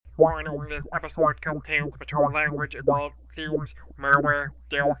Warning, this episode contains mature language, adult themes, murder,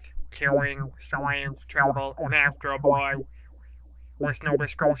 death, killing, science, travel, and Astro Boy. Listener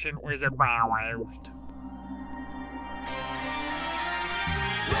discretion is advised.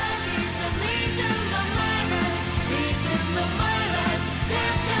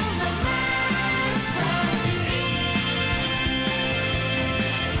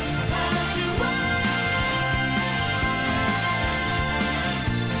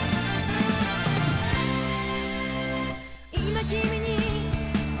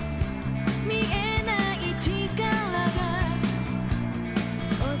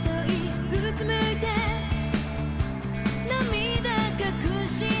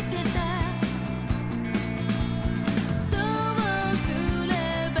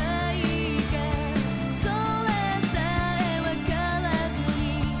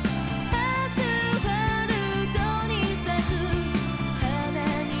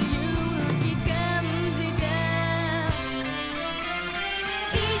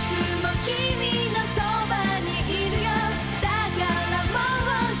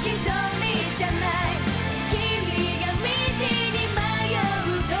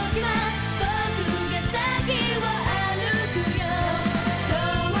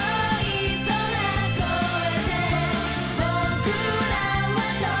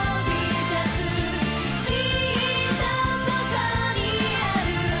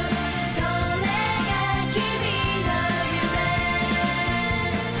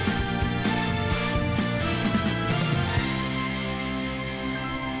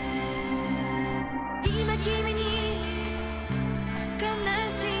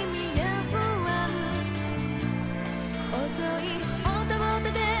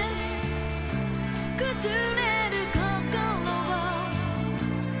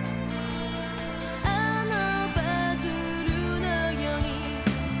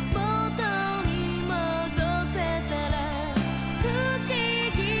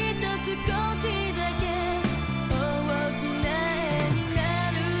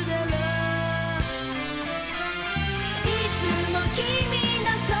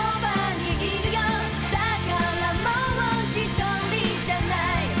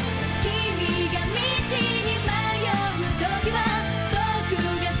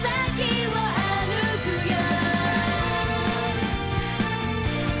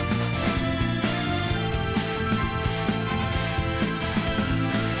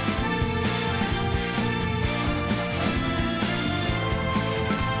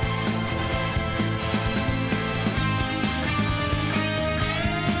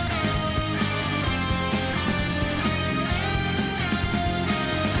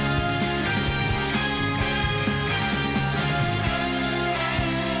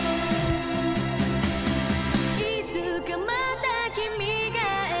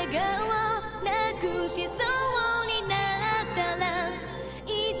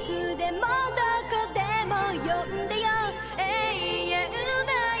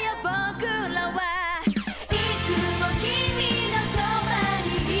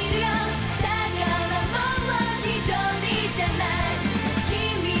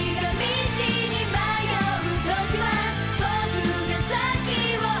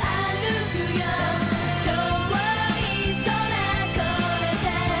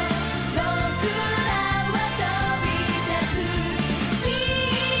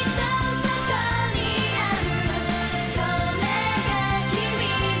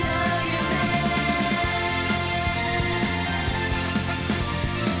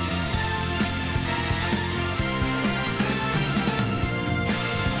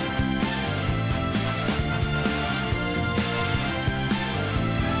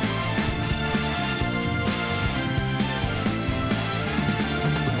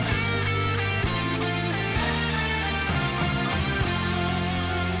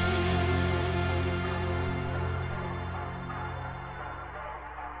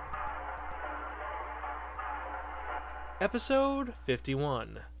 Episode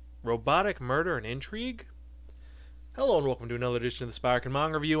 51, Robotic Murder and Intrigue? Hello and welcome to another edition of the Spark and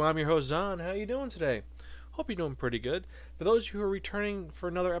Manga Review. I'm your host, Zahn. How you doing today? Hope you're doing pretty good. For those of you who are returning for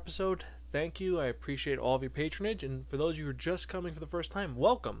another episode, thank you. I appreciate all of your patronage. And for those of you who are just coming for the first time,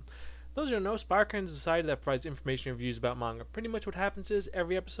 welcome. Those who don't know, Sparkern is a site that provides information and reviews about manga. Pretty much what happens is,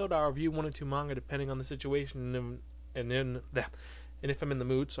 every episode I'll review one or two manga depending on the situation and if I'm in the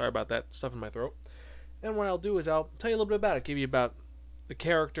mood. Sorry about that, stuff in my throat. And what I'll do is I'll tell you a little bit about it, give you about the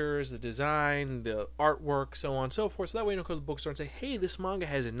characters, the design, the artwork, so on and so forth. So that way you don't go to the bookstore and say, hey, this manga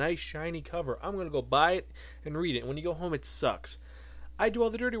has a nice shiny cover. I'm going to go buy it and read it. And when you go home, it sucks. I do all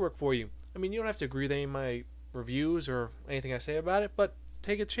the dirty work for you. I mean, you don't have to agree with any of my reviews or anything I say about it, but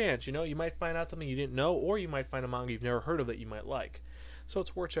take a chance. You know, you might find out something you didn't know, or you might find a manga you've never heard of that you might like. So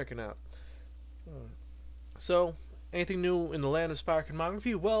it's worth checking out. So, anything new in the land of Spark and Manga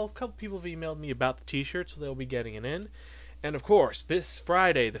Review? Well, a couple people have emailed me about the t-shirt, so they'll be getting it in. And of course, this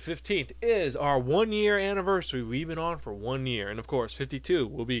Friday, the 15th, is our 1 year anniversary. We've been on for 1 year. And of course, 52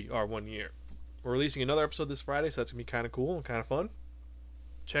 will be our 1 year. We're releasing another episode this Friday, so that's going to be kind of cool and kind of fun.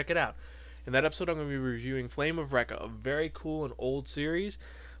 Check it out. In that episode, I'm going to be reviewing Flame of Recca, a very cool and old series,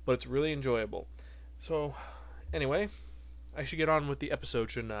 but it's really enjoyable. So, anyway, I should get on with the episode,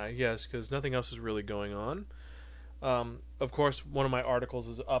 shouldn't I? Yes, because nothing else is really going on. Of course, one of my articles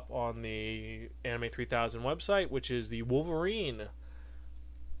is up on the Anime 3000 website, which is the Wolverine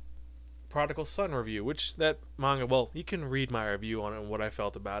Prodigal Son review, which that manga, well, you can read my review on it and what I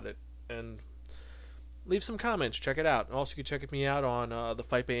felt about it, and leave some comments. Check it out. Also, you can check me out on the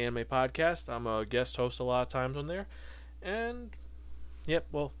Fight Bay Anime podcast. I'm a guest host a lot of times on there. And, yep,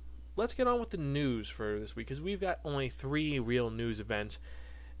 well, let's get on with the news for this week, because we've got only 3 real news events,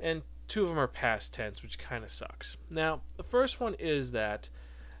 and 2 of them are past tense, which kind of sucks. Now, the first one is that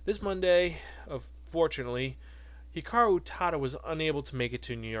this Monday, fortunately, Hikaru Utada was unable to make it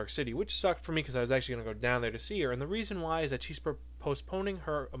to New York City, which sucked for me because I was actually going to go down there to see her. And the reason why is that she's postponing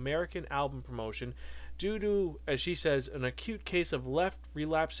her American album promotion due to, as she says, an acute case of left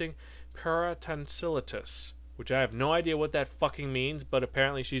relapsing paratonsillitis, which I have no idea what that fucking means, but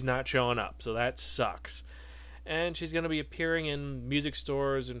apparently she's not showing up, so that sucks. And she's going to be appearing in music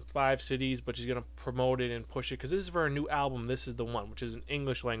stores in 5 cities, but she's going to promote it and push it, because this is for her new album, This Is the One, which is an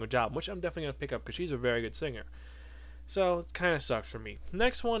English language album, which I'm definitely going to pick up because she's a very good singer. So, it kind of sucks for me.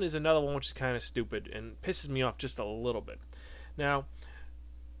 Next one is another one which is kind of stupid and pisses me off just a little bit. Now,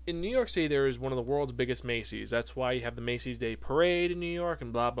 in New York City, there is one of the world's biggest Macy's. That's why you have the Macy's Day Parade in New York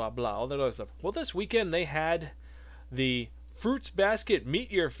and blah, blah, blah, all that other stuff. Well, this weekend they had the Fruits Basket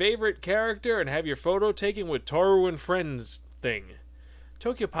Meet Your Favorite Character and Have Your Photo Taken with Toru and Friends thing.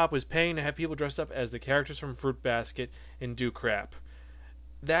 Tokyo Pop was paying to have people dressed up as the characters from Fruit Basket and do crap.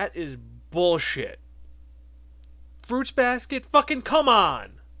 That is bullshit. Fruits Basket? Fucking come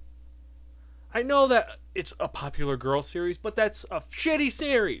on! I know that it's a popular girl series, but that's a shitty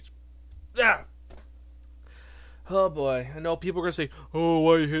series. Ah. Oh boy, I know people are going to say, oh,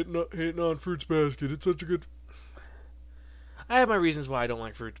 why are you hating on Fruits Basket? It's such a good... I have my reasons why I don't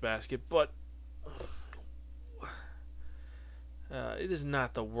like Fruits Basket, but it is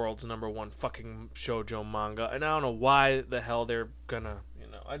not the world's #1 fucking shoujo manga, and I don't know why the hell they're gonna,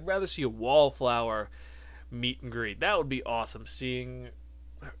 I'd rather see a Wallflower meet and greet. That would be awesome, seeing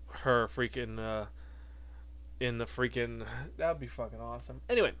her freaking in the freaking... That would be fucking awesome.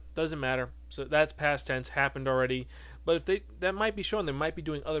 Anyway, doesn't matter. So that's past tense, happened already. But if that might be shown, they might be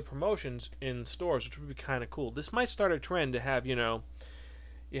doing other promotions in stores, which would be kind of cool. This might start a trend to have, you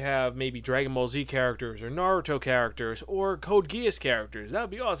have maybe Dragon Ball Z characters or Naruto characters or Code Geass characters. That would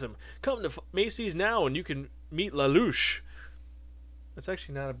be awesome. Come to Macy's now and you can meet Lelouch. That's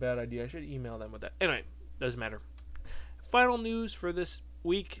actually not a bad idea. I should email them with that. Anyway, doesn't matter. Final news for this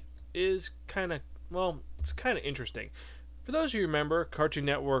week is it's kind of interesting. For those of you who remember, Cartoon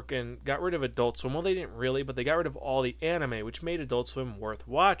Network got rid of Adult Swim. Well, they didn't really, but they got rid of all the anime, which made Adult Swim worth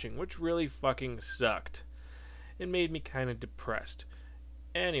watching, which really fucking sucked. It made me kind of depressed.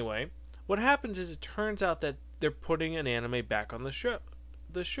 Anyway, what happens is it turns out that they're putting an anime back on the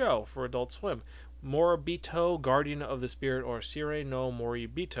show for Adult Swim. Moribito, Guardian of the Spirit, or Sire no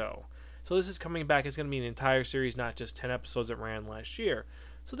Moribito. So this is coming back. It's going to be an entire series, not just 10 episodes that ran last year.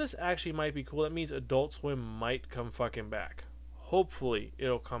 So this actually might be cool. That means Adult Swim might come fucking back. Hopefully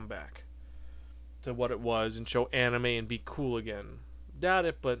it'll come back to what it was and show anime and be cool again. Doubt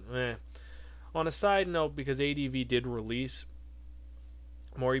it, but eh. On a side note, because ADV did release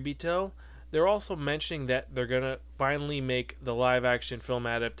Moribito, they're also mentioning that they're going to finally make the live-action film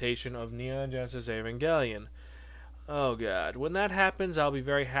adaptation of Neon Genesis Evangelion. Oh god, when that happens I'll be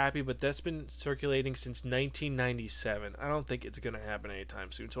very happy, but that's been circulating since 1997. I don't think it's going to happen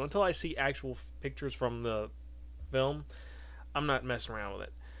anytime soon. So until I see actual pictures from the film, I'm not messing around with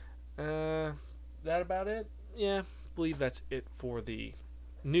it. That about it? Yeah, believe that's it for the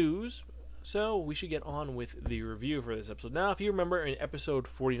news. So we should get on with the review for this episode. Now, if you remember in episode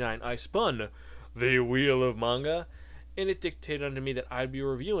 49, I spun the Wheel of Manga, and it dictated unto me that I'd be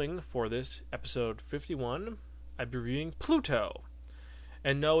reviewing for this episode 51. I'd be reviewing Pluto.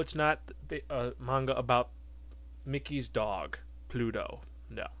 And no, it's not a manga about Mickey's dog, Pluto.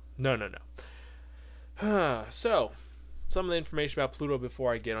 No. So, some of the information about Pluto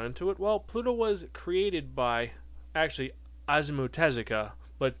before I get into it. Well, Pluto was created by, actually, Osamu Tezuka,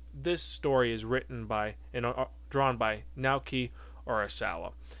 but this story is written by and drawn by Naoki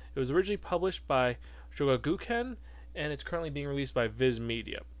Urasawa. It was originally published by Shogakukan, and it's currently being released by Viz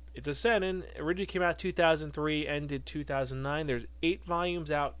Media. It's a seinen. Originally came out 2003, ended 2009. There's 8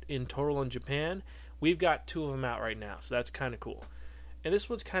 volumes out in total in Japan. We've got 2 of them out right now, so that's kind of cool. And this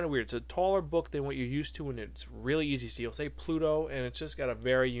one's kind of weird. It's a taller book than what you're used to, and it's really easy to see. You'll say Pluto, and it's just got a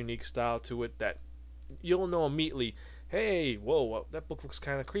very unique style to it that you'll know immediately, hey, whoa, that book looks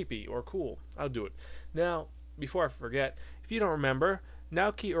kind of creepy or cool. I'll do it. Now, before I forget, if you don't remember,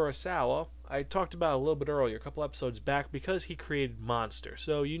 Naoki Urasawa, I talked about a little bit earlier, a couple episodes back, because he created Monster.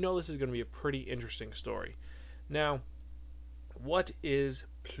 So you know this is going to be a pretty interesting story. Now, what is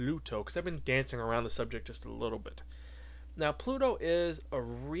Pluto? Because I've been dancing around the subject just a little bit. Now, Pluto is a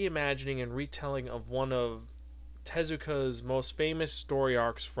reimagining and retelling of one of Tezuka's most famous story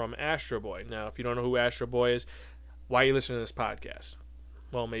arcs from Astro Boy. Now, if you don't know who Astro Boy is, why are you listening to this podcast?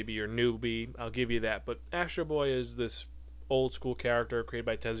 Well, maybe you're a newbie, I'll give you that. But Astro Boy is this old school character created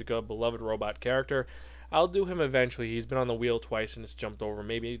by Tezuka, beloved robot character. I'll do him eventually. He's been on the wheel twice and it's jumped over.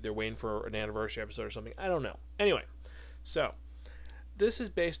 Maybe they're waiting for an anniversary episode or something. I don't know. Anyway, so this is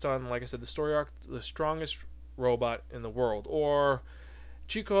based on, like I said, the story arc, the strongest robot in the world, or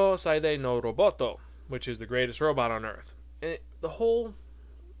Chiko Saide no Roboto, which is the greatest robot on Earth. And the whole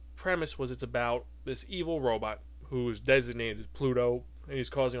premise was it's about this evil robot who's designated as Pluto, and he's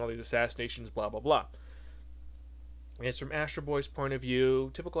causing all these assassinations, blah, blah, blah. And it's from Astro Boy's point of view.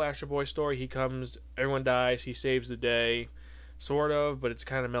 Typical Astro Boy story. He comes, everyone dies, he saves the day, sort of, but it's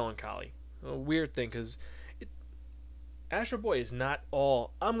kind of melancholy. A weird thing, because Astro Boy is not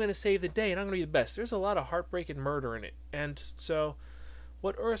all, I'm going to save the day and I'm going to be the best. There's a lot of heartbreak and murder in it. And so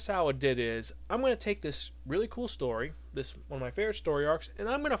what Urasawa did is, I'm going to take this really cool story, this one of my favorite story arcs, and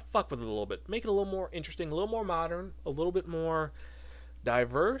I'm going to fuck with it a little bit. Make it a little more interesting, a little more modern, a little bit more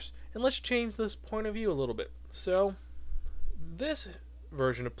diverse, and let's change this point of view a little bit. So this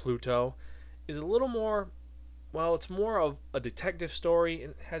version of Pluto is a little more, well, it's more of a detective story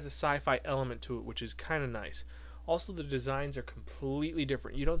and has a sci-fi element to it, which is kind of nice. Also, the designs are completely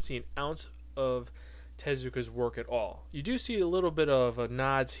different. You don't see an ounce of Tezuka's work at all. You do see a little bit of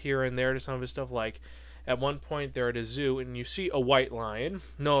nods here and there to some of his stuff, like at one point they're at a zoo and you see a white lion.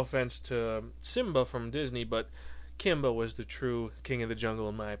 No offense to Simba from Disney, but Kimba was the true king of the jungle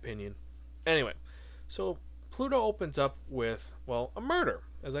in my opinion. Anyway, so Pluto opens up with, well, a murder,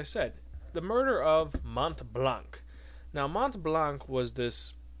 as I said. The murder of Mont Blanc. Now, Mont Blanc was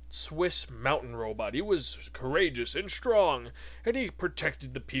this Swiss mountain robot. He was courageous and strong, and he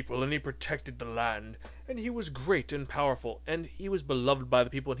protected the people, and he protected the land, and he was great and powerful, and he was beloved by the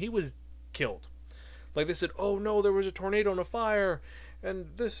people, and he was killed. Like they said, oh no, there was a tornado and a fire, and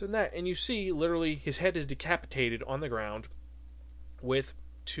this and that, and you see, literally, his head is decapitated on the ground with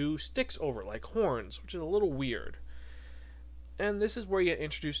 2 sticks over it, like horns, which is a little weird. And this is where you get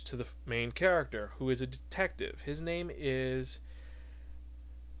introduced to the main character, who is a detective. His name is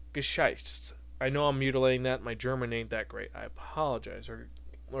Gescheist. I know I'm mutilating that. My German ain't that great. I apologize.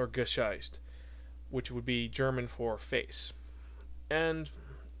 Or Gescheist, which would be German for face. And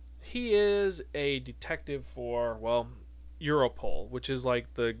he is a detective for, well, Europol, which is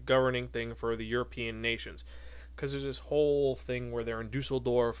like the governing thing for the European nations. Because there's this whole thing where they're in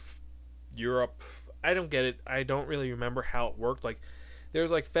Dusseldorf, Europe. I don't get it. I don't really remember how it worked. Like,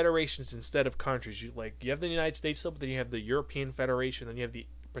 there's like federations instead of countries. You have the United States still, but then you have the European Federation, then you have the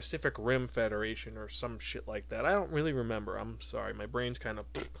Pacific Rim Federation or some shit like that. I don't really remember. I'm sorry. My brain's kind of,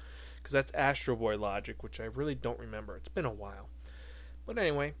 because that's Astro Boy logic, which I really don't remember. It's been a while. But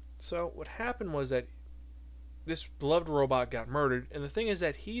anyway, so what happened was that this beloved robot got murdered, and the thing is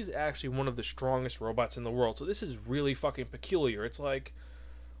that he's actually one of the strongest robots in the world. So this is really fucking peculiar. It's like,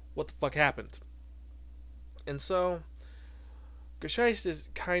 what the fuck happened? And so Gescheist is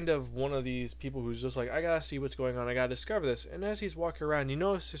kind of one of these people who's just like, I gotta see what's going on, I gotta discover this. And as he's walking around, you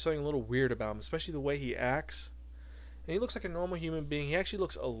notice there's something a little weird about him, especially the way he acts. And he looks like a normal human being. He actually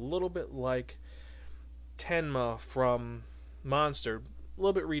looks a little bit like Tenma from Monster. A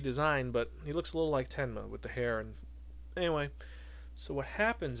little bit redesigned, but he looks a little like Tenma with the hair. And anyway, so what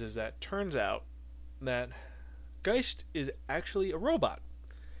happens is that turns out that Geist is actually a robot.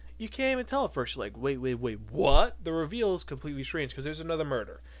 You can't even tell at first. You're like, wait, what? The reveal is completely strange because there's another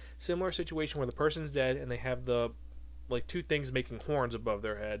murder. Similar situation where the person's dead and they have the, like, 2 things making horns above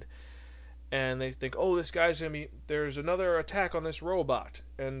their head. And they think, oh, this guy's going to be, there's another attack on this robot.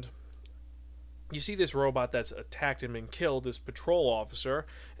 And you see this robot that's attacked and been killed, this patrol officer,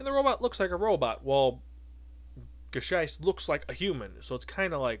 and the robot looks like a robot. Well, Gescheist looks like a human. So it's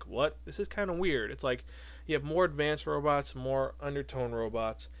kind of like, what? This is kind of weird. It's like you have more advanced robots, more undertone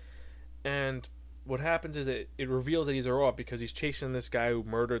robots. And what happens is it reveals that he's a robot because he's chasing this guy who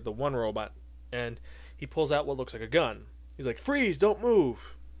murdered the one robot, and he pulls out what looks like a gun. He's like, freeze, don't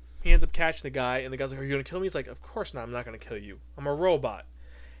move. He ends up catching the guy, and the guy's like, are you going to kill me? He's like, of course not, I'm not going to kill you. I'm a robot.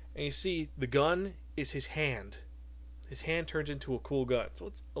 And you see the gun is his hand. His hand turns into a cool gun, so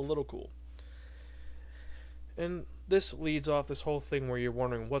it's a little cool. And this leads off this whole thing where you're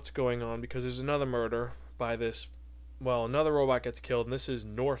wondering what's going on, because there's another murder by this, well, another robot gets killed, and this is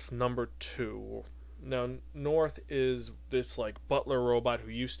North number 2. Now, North is this, like, butler robot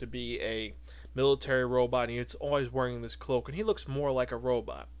who used to be a military robot, and he's always wearing this cloak, and he looks more like a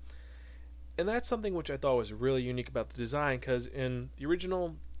robot. And that's something which I thought was really unique about the design, because in the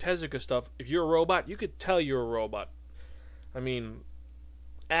original Tezuka stuff, if you're a robot, you could tell you're a robot. I mean,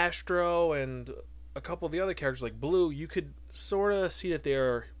 Astro and a couple of the other characters like Blue, you could sort of see that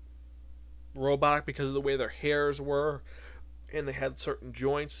they're robotic because of the way their hairs were, and they had certain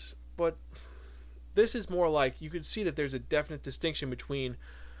joints. But this is more like you could see that there's a definite distinction between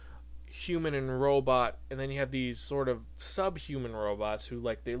human and robot, and then you have these sort of subhuman robots who,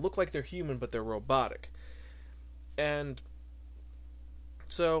 like, they look like they're human but they're robotic. And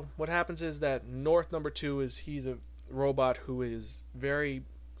so what happens is that North number 2 is he's a robot who is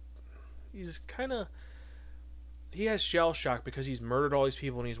he has shell shock because he's murdered all these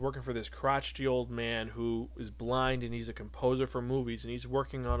people, and he's working for this crotchety old man who is blind, and he's a composer for movies, and he's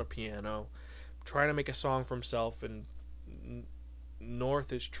working on a piano trying to make a song for himself, and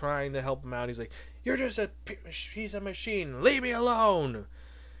North is trying to help him out. He's like, you're just a piece of machine, leave me alone.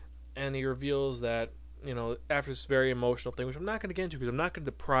 And he reveals that, you know, after this very emotional thing, which I'm not going to get into because I'm not going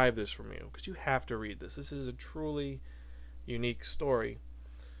to deprive this from you, because you have to read this. This is a truly unique story.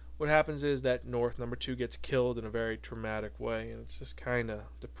 What happens is that North number 2 gets killed in a very traumatic way, and it's just kind of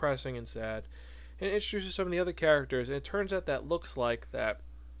depressing and sad. And it introduces some of the other characters, and it turns out that looks like that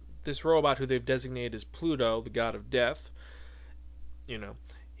this robot who they've designated as Pluto, the god of death, you know,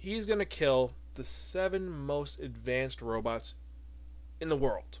 he's going to kill the 7 most advanced robots in the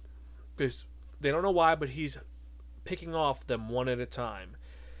world. Because they don't know why, but he's picking off them one at a time.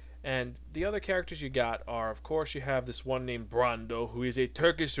 And the other characters you got are, of course, you have this one named Brando, who is a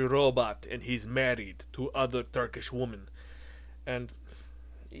Turkish robot, and he's married to other Turkish women. And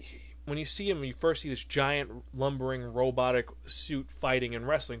when you see him, you first see this giant, lumbering, robotic suit fighting and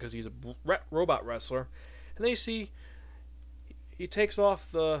wrestling, because he's a robot wrestler. And then you see he takes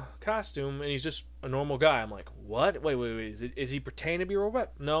off the costume, and he's just a normal guy. I'm like, what? Wait. Is he pretending to be a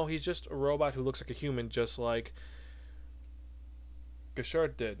robot? No, he's just a robot who looks like a human, just like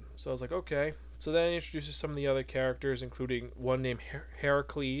Gashard did. So I was like, okay. So then it introduces some of the other characters, including one named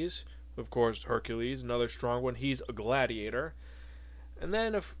Heracles, of course, Hercules, another strong one. He's a gladiator. And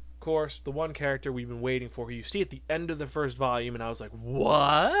then, of course, the one character we've been waiting for, who you see at the end of the first volume, and I was like,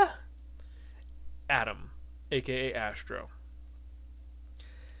 what? Adam, a.k.a. Astro.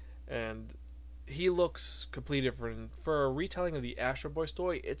 And he looks completely different. For a retelling of the Astro Boy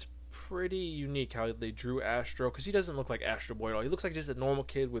story, it's pretty unique how they drew Astro, because he doesn't look like Astro Boy at all. He looks like just a normal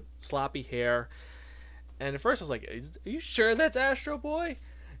kid with sloppy hair. And at first I was like, are you sure that's Astro Boy?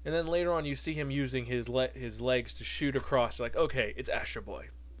 And then later on you see him using his legs to shoot across. Like, okay, it's Astro Boy.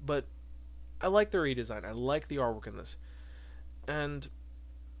 But I like the redesign. I like the artwork in this. And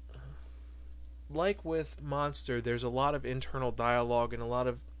like with Monster, there's a lot of internal dialogue and a lot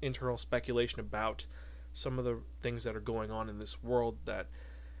of internal speculation about some of the things that are going on in this world that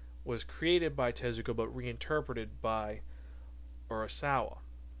was created by Tezuka but reinterpreted by Urasawa.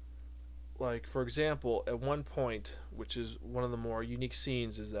 Like, for example, at one point, which is one of the more unique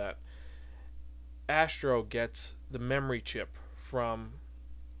scenes, is that Astro gets the memory chip from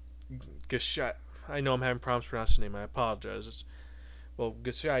Geist. I know I'm having problems pronouncing his name. I apologize.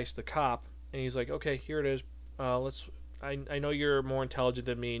 Geist, the cop, and he's like, okay, here it is. I know you're more intelligent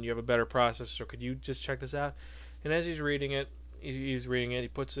than me and you have a better processor, so could you just check this out? And as he's reading it, he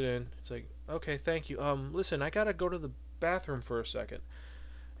puts it in. It's like, okay, thank you. Listen, I gotta go to the bathroom for a second.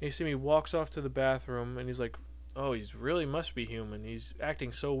 And you see me walks off to the bathroom, and he's like, oh, he's really must be human. He's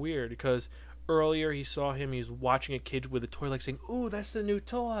acting so weird, because earlier he saw him, he's watching a kid with a toy, like saying, ooh, that's the new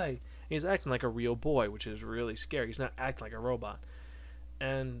toy. And he's acting like a real boy, which is really scary. He's not acting like a robot.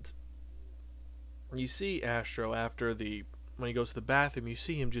 And you see Astro when he goes to the bathroom, you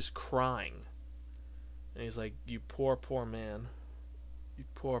see him just crying. And he's like, you poor, poor man. You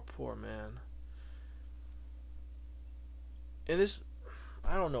poor, poor man. And this,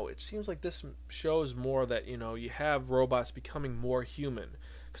 I don't know, it seems like this shows more that, you know, you have robots becoming more human.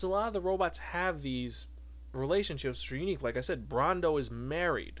 Because a lot of the robots have these relationships that are unique. Like I said, Brando is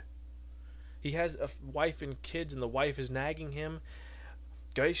married. He has a wife and kids, and the wife is nagging him.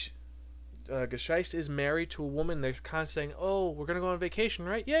 Geist is married to a woman. They're kind of saying, "Oh, we're gonna go on vacation,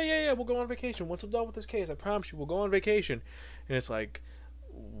 right? Yeah, yeah, yeah. We'll go on vacation. Once I'm done with this case, I promise you, we'll go on vacation." And it's like,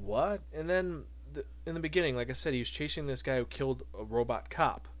 what? And then in the beginning, like I said, he was chasing this guy who killed a robot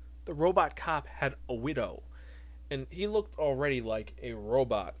cop. The robot cop had a widow, and he looked already like a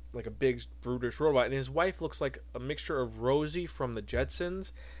robot, like a big brutish robot. And his wife looks like a mixture of Rosie from the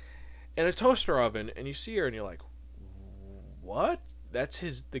Jetsons and a toaster oven. And you see her, and you're like, what? That's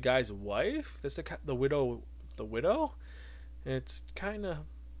the guy's wife? That's the widow. The widow? And it's kind of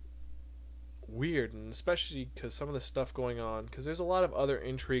weird, and especially because some of the stuff going on, because there's a lot of other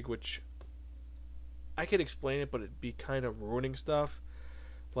intrigue which I could explain it, but it'd be kind of ruining stuff.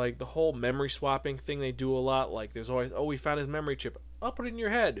 Like the whole memory swapping thing they do a lot. Like there's always, oh, we found his memory chip. I'll put it in your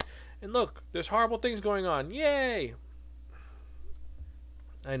head. And look, there's horrible things going on. Yay!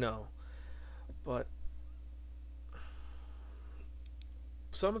 I know. But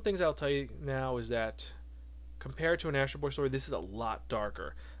some of the things I'll tell you now is that compared to an Astro Boy story, this is a lot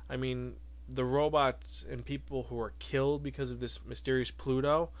darker. I mean, the robots and people who are killed because of this mysterious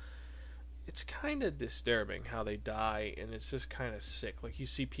Pluto, it's kind of disturbing how they die, and it's just kind of sick. Like you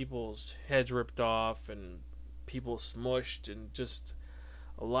see people's heads ripped off and people smushed, and just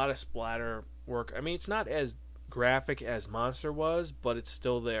a lot of splatter work. I mean, it's not as graphic as Monster was, but it's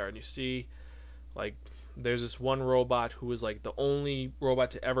still there. And you see, like, there's this one robot who was like the only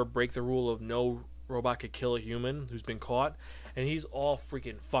robot to ever break the rule of no robot could kill a human, who's been caught, and he's all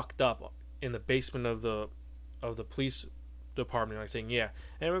freaking fucked up in the basement of the police department, like saying, yeah,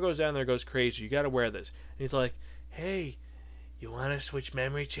 and everyone goes down there, goes crazy, you gotta wear this. And he's like, hey, you wanna switch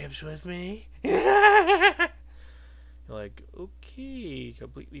memory chips with me? You're like, okay,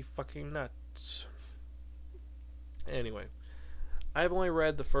 completely fucking nuts. Anyway, I've only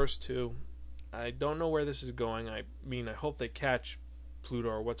read the first two. I don't know where this is going. I mean, I hope they catch Pluto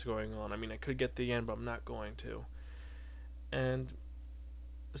or what's going on. I mean, I could get the end, but I'm not going to. And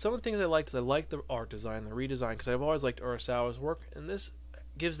some of the things I liked is I liked the art design, the redesign, because I've always liked Urasawa's work, and this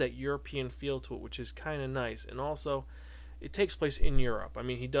gives that European feel to it, which is kind of nice. And also, it takes place in Europe. I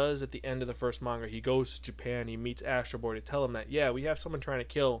mean, he does at the end of the first manga, he goes to Japan, he meets Astro Boy to tell him that, yeah, we have someone trying to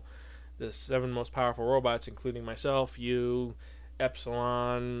kill the 7 most powerful robots, including myself, you,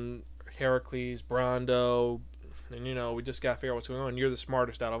 Epsilon, Heracles, Brondo, and we just gotta figure out what's going on. You're the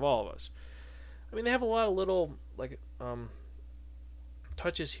smartest out of all of us. I mean, they have a lot of little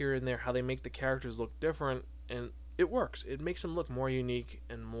touches here and there, how they make the characters look different, and it works. It makes them look more unique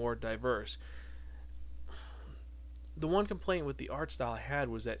and more diverse. The one complaint with the art style I had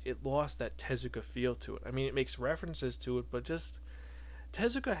was that it lost that Tezuka feel to it. I mean, it makes references to it, but just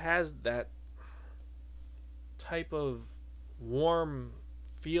Tezuka has that type of warm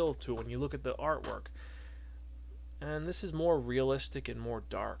feel to it when you look at the artwork. And this is more realistic and more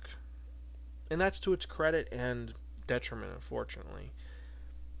dark. And that's to its credit and detriment, unfortunately.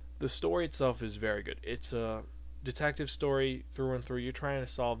 The story itself is very good. It's a detective story through and through. You're trying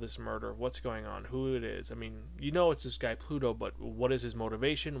to solve this murder, what's going on, who it is. I mean, it's this guy Pluto, but what is his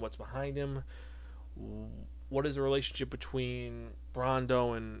motivation? What's behind him? What is the relationship between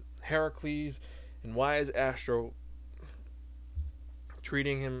Brondo and Heracles? And why is Astro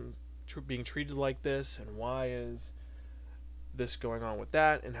being treated like this? And why is this going on with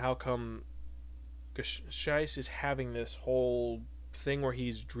that? And how come Geist is having this whole thing where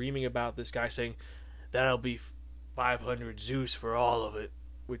he's dreaming about this guy saying, that'll be 500 Zeus for all of it,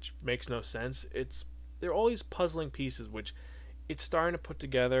 which makes no sense. They're all these puzzling pieces which it's starting to put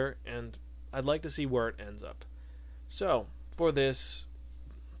together, and I'd like to see where it ends up. So for this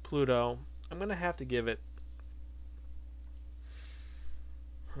Pluto, I'm gonna have to give it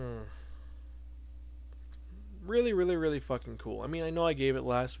really, really, really fucking cool. I mean, I know I gave it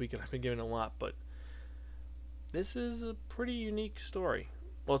last week and I've been giving it a lot, but this is a pretty unique story.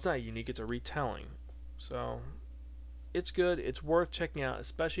 Well, it's not unique, it's a retelling. So it's good, it's worth checking out,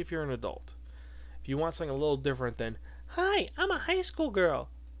 especially if you're an adult. If you want something a little different than, hi, I'm a high school girl,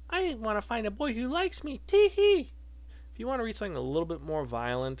 I want to find a boy who likes me, tee-hee. If you want to read something a little bit more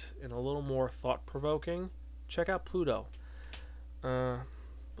violent and a little more thought-provoking, check out Pluto.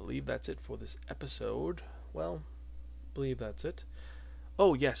 Believe that's it for this episode. Well, believe that's it.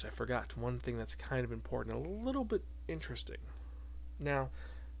 Oh, yes, I forgot one thing that's kind of important, a little bit interesting. Now,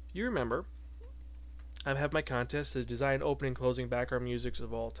 you remember, I have my contest to design opening, closing, background musics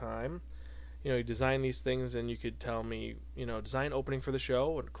of all time. You design these things and you could tell me, design opening for the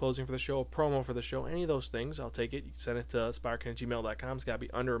show, and closing for the show, a promo for the show, any of those things. I'll take it. You can send it to spirekin@gmail.com. It's got to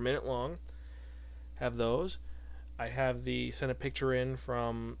be under a minute long. Have those. I have send a picture in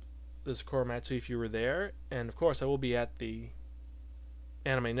from the Sakura Matsui if you were there. And, of course, I will be at the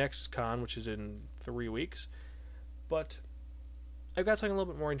Anime Next Con, which is in 3 weeks. But I've got something a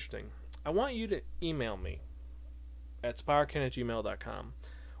little bit more interesting. I want you to email me at spiraken@gmail.com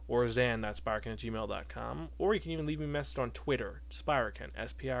or zan.spiraken@gmail.com, or you can even leave me a message on Twitter, Spiraken,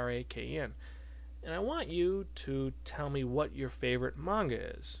 Spraken. And I want you to tell me what your favorite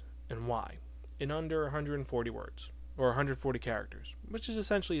manga is and why, in under 140 words, or 140 characters, which is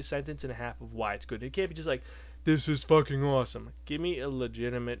essentially a sentence and a half of why it's good. It can't be just like, this is fucking awesome. Give me a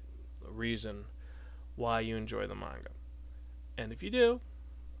legitimate reason why you enjoy the manga. And if you do,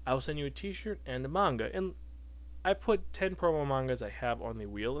 I will send you a t-shirt and a manga. And I put 10 promo mangas I have on the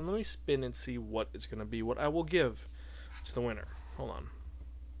wheel, and let me spin and see what it's going to be, what I will give to the winner. Hold on.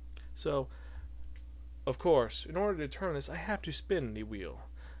 So, of course, in order to determine this, I have to spin the wheel.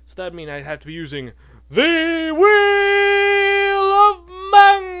 So that means I'd have to be using the Wheel of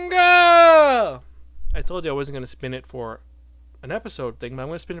Manga! I told you I wasn't going to spin it for an episode thing, but I'm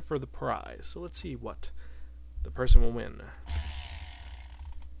going to spin it for the prize. So let's see what the person will win.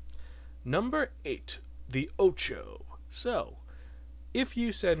 Number 8, the Ocho. So, if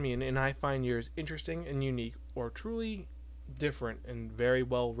you send me and I find yours interesting and unique or truly different and very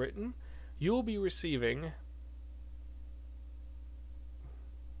well written, you will be receiving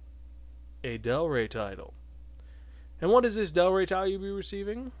a Del Rey title. And what is this Del Rey title you'll be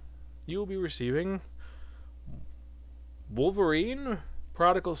receiving? You will be receiving Wolverine,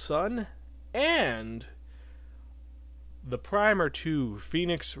 Prodigal Son, and the primer to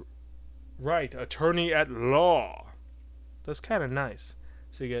Phoenix Wright, Attorney at Law. That's kind of nice.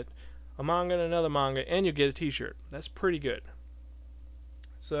 So you get a manga and another manga, and you get a t-shirt. That's pretty good.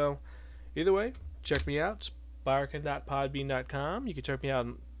 So, either way, check me out, spiraken.podbean.com. You can check me out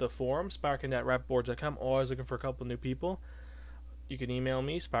on the forum, spiraken.rapboards.com. Always looking for a couple new people. You can email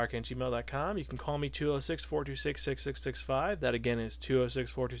me, spiraken@gmail.com. You can call me 206-426-6665. That again is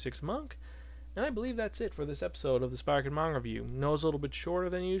 206-426-MONK. And I believe that's it for this episode of the Spiraken Manga Review. I know it's a little bit shorter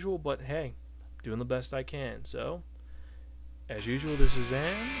than usual, but hey, doing the best I can. So, as usual, this is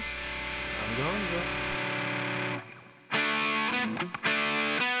Zan. I'm going to go.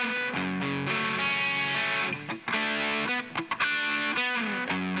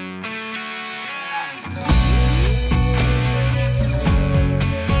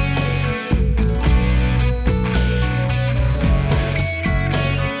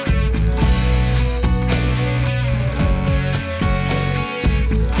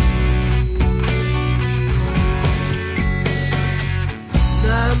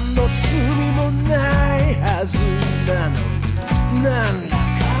何らか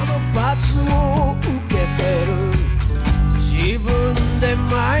の罰を受けてる自分で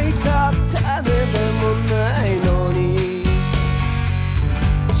まいた種でもないのに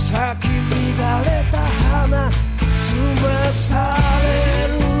咲き乱れた花つまされ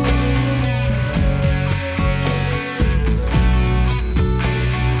る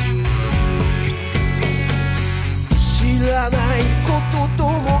知らないことと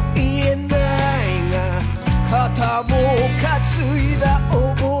も言えないが肩を担いだ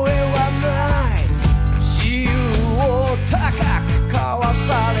覚えはない自由を高く交わ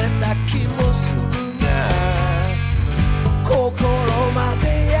された気もするが心ま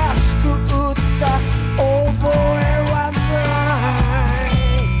で安く売った覚えはない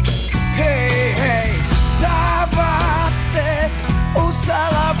Hey hey 黙っておさ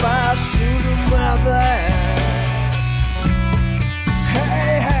らばするまで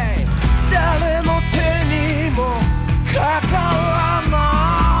誰の手にもかからない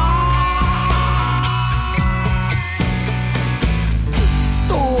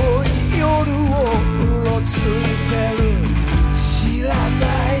遠い夜をうろついてる知らない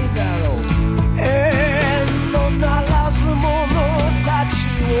だろう永遠のならず者たち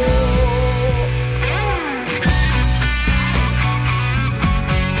を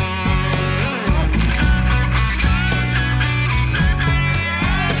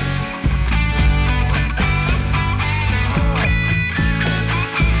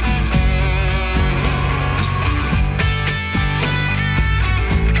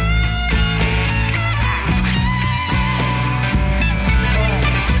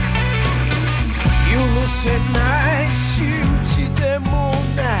せない仕打ちでも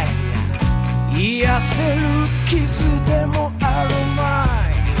ない癒せる傷でもあるま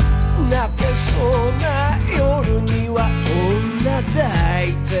い泣けそうな夜には女抱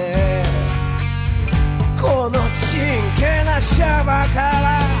いてこのちんけなシャバか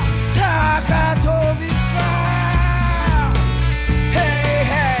ら高飛びさ Hey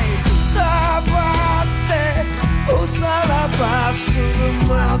hey 黙っておさらばする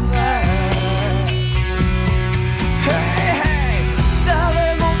までHey, hey,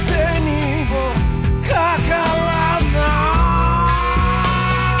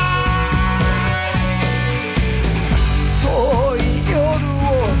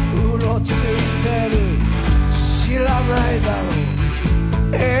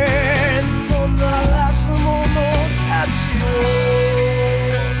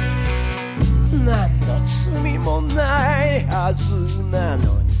 はずな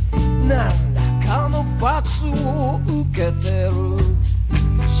のに何らかの罰を受けてる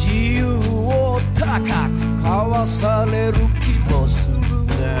自由を高く買わされる気もす